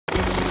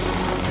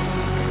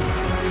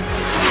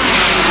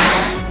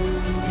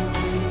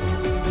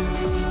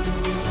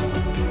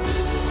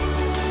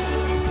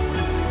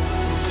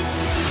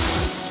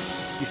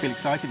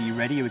excited? Are you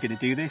ready? Are we going to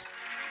do this?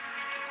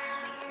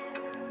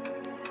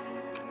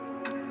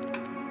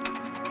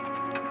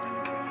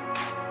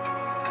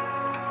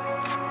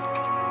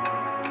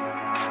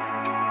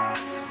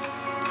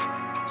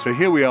 So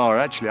here we are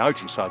actually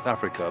out in South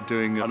Africa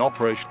doing an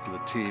operation for the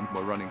team.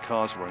 We're running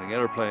cars, we're running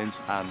aeroplanes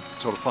and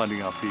sort of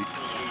finding our feet.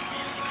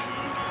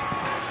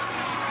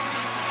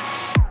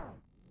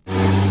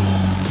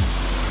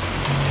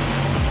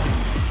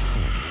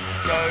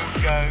 Go,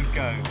 go,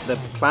 go. The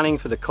planning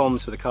for the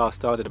comms for the car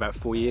started about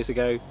 4 years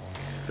ago.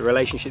 The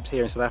relationships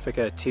here in South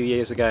Africa 2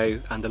 years ago,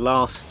 and the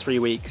last 3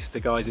 weeks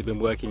the guys have been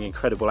working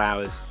incredible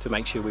hours to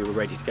make sure we were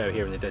ready to go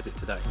here in the desert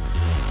today.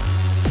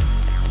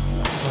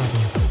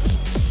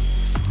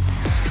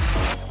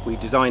 We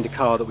designed a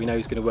car that we know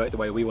is going to work the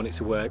way we want it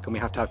to work, and we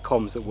have to have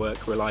comms that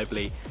work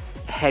reliably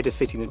ahead of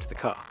fitting them to the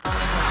car.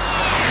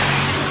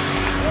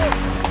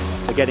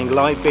 So getting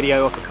live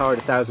video off the car at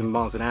 1,000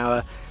 miles an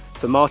hour,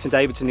 for Martin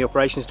Davidson, the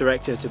operations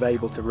director, to be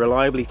able to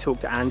reliably talk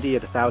to Andy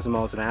at 1,000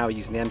 miles an hour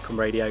using the MCOM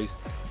radios.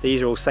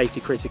 These are all safety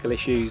critical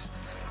issues,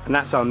 and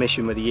that's our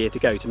mission with a year to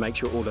go, to make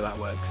sure all of that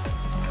works.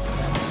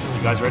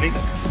 You guys ready?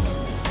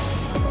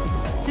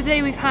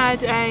 Today we've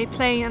had a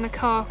plane and a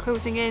car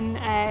closing in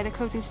at a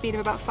closing speed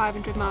of about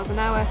 500 miles an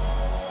hour.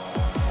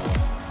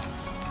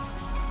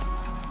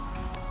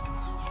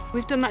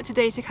 We've done that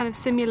today to kind of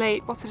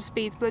simulate what sort of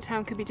speeds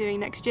Bloodhound could be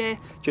doing next year.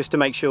 Just to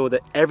make sure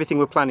that everything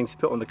we're planning to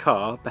put on the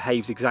car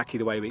behaves exactly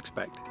the way we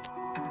expect.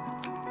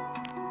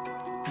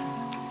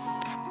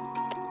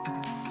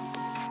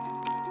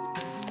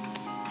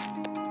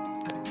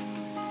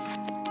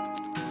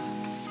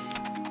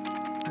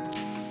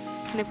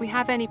 And if we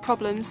have any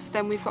problems,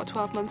 then we've got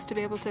 12 months to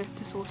be able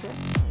to sort it.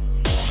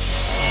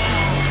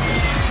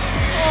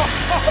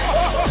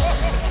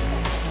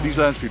 These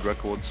land speed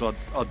records are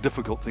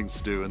difficult things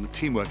to do, and the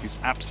teamwork is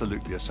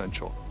absolutely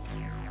essential.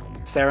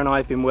 Sarah and I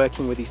have been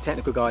working with these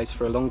technical guys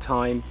for a long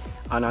time,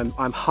 and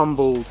I'm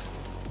humbled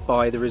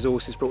by the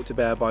resources brought to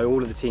bear by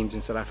all of the teams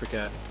in South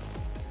Africa.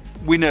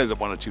 We know that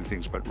one or two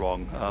things went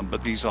wrong,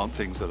 but these aren't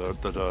things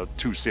that are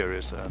too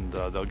serious, and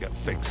they'll get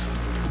fixed.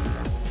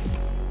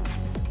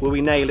 Will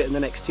we nail it in the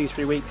next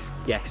 2-3 weeks?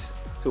 Yes.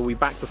 So we'll be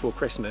back before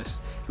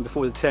Christmas, and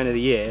before the turn of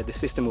the year the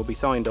system will be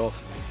signed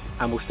off,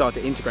 and we'll start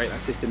to integrate that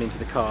system into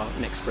the car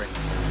next spring.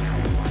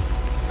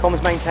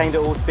 Comms maintained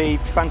at all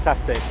speeds,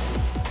 fantastic.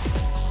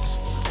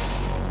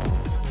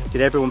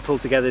 Did everyone pull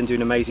together and do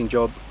an amazing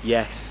job?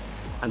 Yes.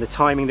 And the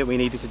timing that we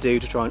needed to do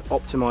to try and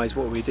optimise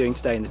what we were doing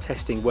today in the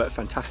testing worked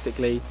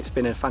fantastically. It's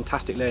been a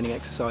fantastic learning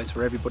exercise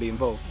for everybody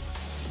involved.